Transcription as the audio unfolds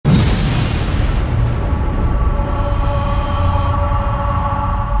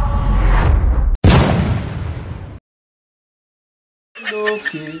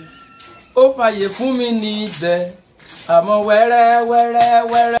lókè. Ó fàyè fún mi ní ibẹ̀. Àmọ́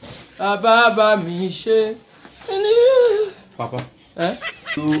wẹ́rẹ́. Bàbá mi ṣe. Papa.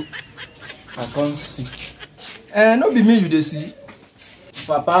 So I can't see. No be me you dey see.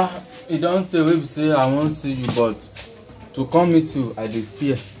 Papa, e don tey wey be say I wan see you, but to come meet you, I dey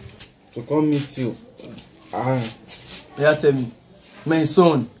fear. To come meet you, tell me, my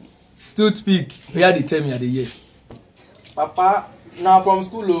son, Toothpick, where dey tell me I dey hear. Papa, na from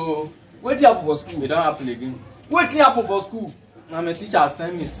school o. Wetin happen for school? E don happen again. Wetin happen for school? Na my teacher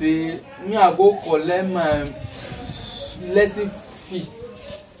send me say me I go collect my lesson fee.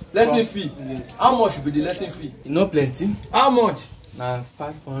 Lesson fee? Yes. How much be the lesson fee? E no plenty. How much? Na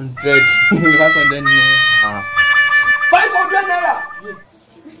 500. 500 naira. 500 naira?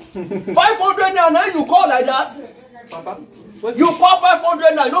 Yeah. 500 naira, now you call like that? Papa, you call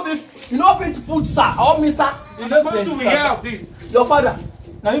 500 naira, you no fit put sir or mister? You no plenty. What do we hear of this? Your father.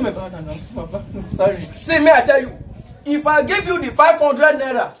 Now you my father now, Papa. Sorry. See me, I tell you, if I give you the 500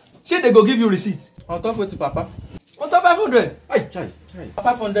 naira, shey they go give you receipt. On top wetin, Papa? On top 500. Ay, chai.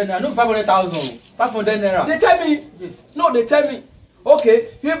 500 naira, no 500,000. 500 naira. They tell me. Yes. No, they tell me. Okay,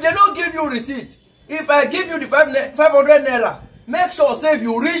 if they don't give you receipt, if I give you the 500 naira, make sure say if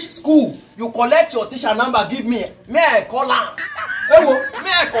you reach school, you collect your teacher number, give me. May I call am?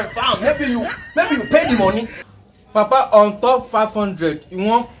 May I confirm? Maybe you pay the money. Papa, on top 500, you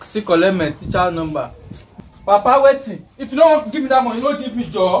won't still collect my teacher number. Papa, waiting. If you don't give me that money, you don't give me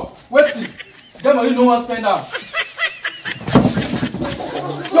job. Waiting. That money you don't want to spend out.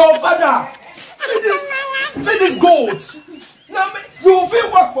 Your father, see this gold. Now you will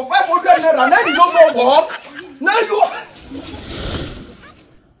work for 500 naira, now you don't know work. Now you.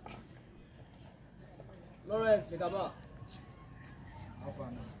 Lawrence, Megaba.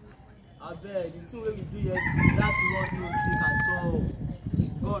 I beg, the thing wey we do yesterday, that was no click at all.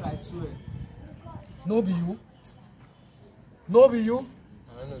 God, I swear. No be you. No be you.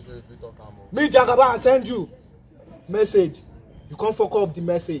 I know say if you talk am. Me Jagaba send you message. You can't fuck up the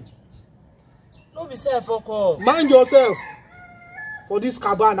message. No be say fuck up. Mind yourself. For this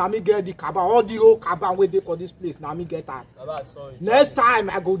caban, na me get the caban. All the whole caban wey dey for this place, na me get am. Baba, sorry. Next time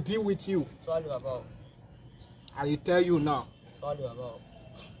I go deal with you. Sorry, Baba. I will tell you now. Sorry, Baba.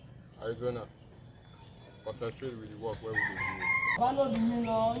 Arizona, concentrate with the work where we dey do. Baba no be me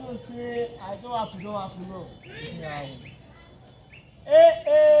now. You say I don't have to know.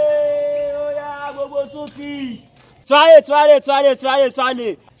 Oh yeah, go Toothpick. Try it.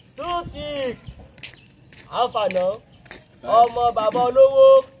 Toothpick. How far now? Ọmọ bàbá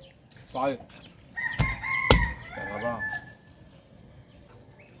olówó. Sorry. Baba.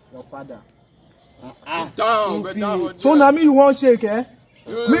 Your father. Sit down, get down. So na me you wan shake, eh?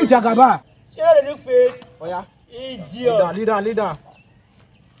 Me Jagaba. Share the look face. Oh yeah. Idiot. Lead down.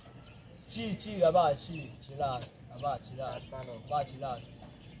 Chill, Baba, chillax. Baba, chillax. Stand up. Baba, chillax.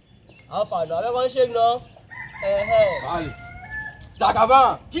 How far now? Everyone shake now. Sorry.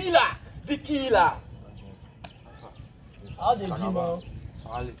 Jagaba, the killer. How they give now?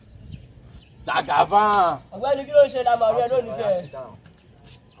 Sorry. Jagaba. Ọ̀gbẹ́ni kí ló ṣe la Maria no ni ke. Sit down.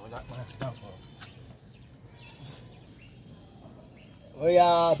 Oh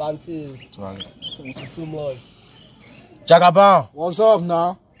yeah, Baptist. Too much. Jagaba. What's up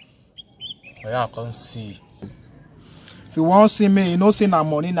now? Oh yeah, I can't see. If you wan see me, you know say na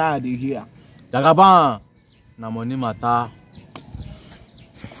money na I dey hear. Jagaba. Na money matter.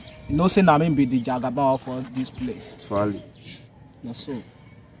 You know say na me be the Jagaba for this place. Sorry. Na so.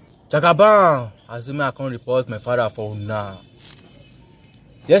 Jagaba, assume I can't report my father for now.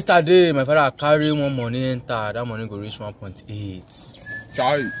 Yesterday, my father carry one money enter. That money go reach 1.8.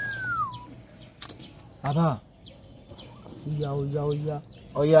 Chai. Baba.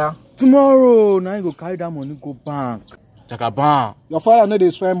 Oh yeah. Tomorrow, now you go carry that money go bank. Jagaba. Your father no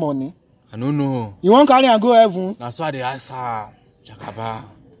dey spend money. I don't know. You wan carry and go heaven? That's why they ask her. Jagaba.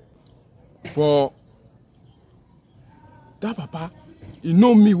 But that papa, he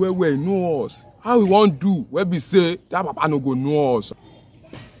know me well, he know us. How we want do? Where we say that papa no go know us.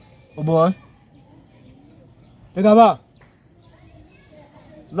 Oh boy. Megaba.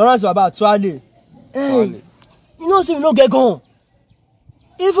 Lawrence Baba, Twale. Hey, you know say we no get gun.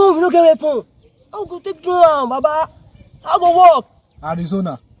 Even we no get weapon. How go take drone, Baba? How go work?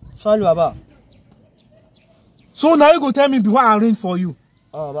 Arizona. Sorry, Baba. So now you go tell me before I arrange for you.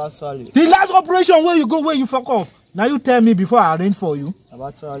 Oh, Baba, sorry. The last operation where you go where you fuck up. Now you tell me before I arrange for you.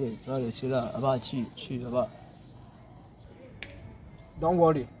 Baba, sorry, chill out. Baba, chill, Baba. Don't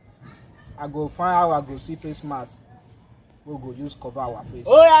worry. I go find how I go see face mask. we go use cover our face.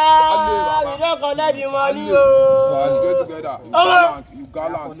 Oh yeah, we don't collect the money. Get together. You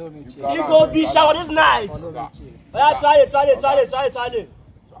gallant. You go be shower this night. Oh yeah, try it.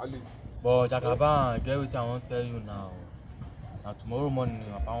 But Jagaban, get what I want to tell you now. Now tomorrow morning,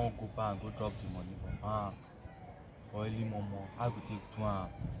 Papa won't go back and go drop the money for early momo. I go take 2 hours.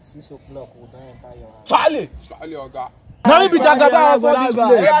 6 o'clock, we don't enter your house. Charlie, Oga. Now we be Jagaban for this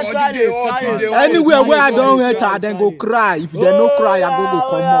place. Anywhere where I don't enter, then go cry. If they no cry, I go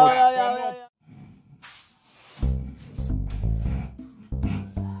come out.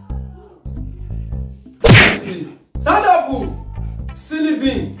 Stand up, silly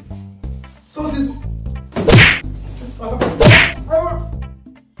bean. So this.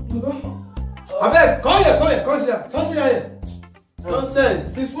 Abeg, come here. Nonsense.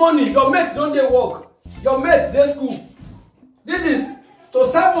 Since morning, your mates don't dey work. Your mates dey school. This is to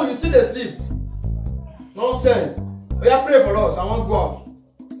 7 you still dey sleep. Nonsense. Oya pray for us. I wan go out.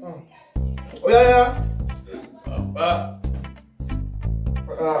 Oya.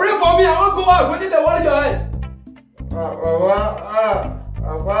 Pray for me. I wan go out. Wetin dey worry your head?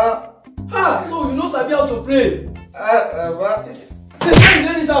 So you no sabi how to pray? Since when you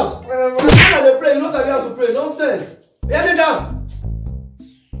dey this house? Since when I dey pray, you no sabi how to pray? Nonsense. Hear me down.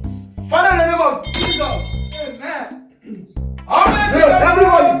 Father, in the name of Jesus. Amen. Amen.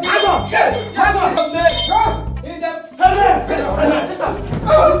 Everybody.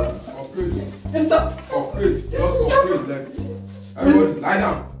 Cooperate. Just cooperate. Like, everybody, lie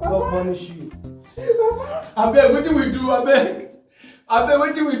down. God punish you. Abeg, wetin we do? Abeg,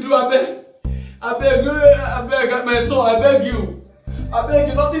 wetin we do? Abeg, my son. I beg you.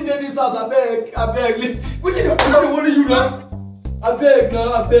 Nothing dey this house. Abeg. Wetin dey worry you now? Abeg.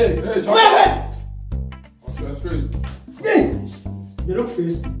 Hey, shut up. Okay, let's go. You look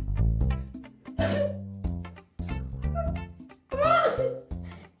face.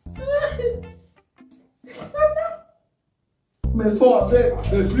 My son, abeg.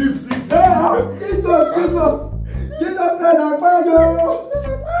 Sleep. Jesus, man, I beg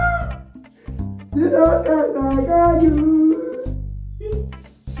you.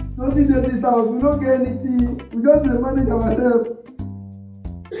 Nothing in this house. We don't get anything. We just manage ourselves.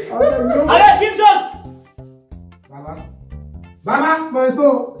 Allez, keep shot. Baba, My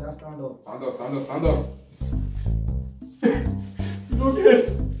son. just stand up. Stand up. Okay.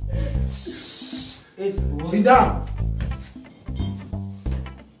 Sit down.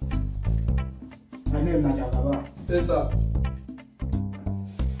 My name is Jagaban. Yes, sir.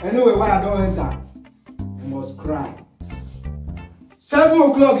 Anyway, when I don't enter, you must cry. 7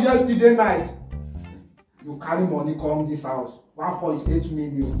 o'clock yesterday night, you carry money come this house. 1.8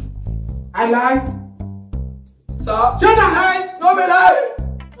 million. I lie. Sir. Jenna lie. No be lie.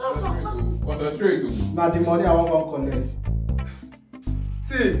 Concentrate. Now the money I want to collect.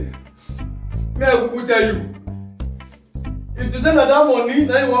 See, me I will tell you. If you say that money,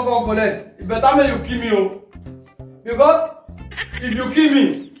 now you want to collect. It better make you kill me, because if you kill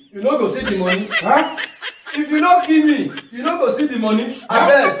me, you no go see the money. Huh? If you no kill me, you no go see the money.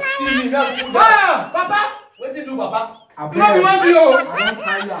 Abeg, kill me. Papa. Wetin do, Papa? You no be one be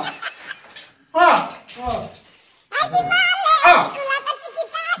I don't tire.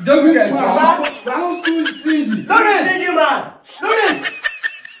 Don't get it. I don't too stingy. Stingy man.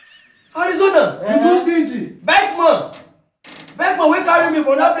 Arizona. You too stingy. Bike man wey carry me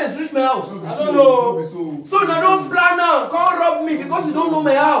from that place reach my house. I don't know. So na don plan now, come rob me because you don't know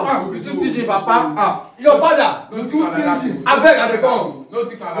my house. You too stingy, Papa. Your father. No think like that. Abeg, I dey come. No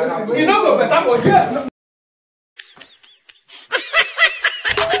think like that. E no go better for you.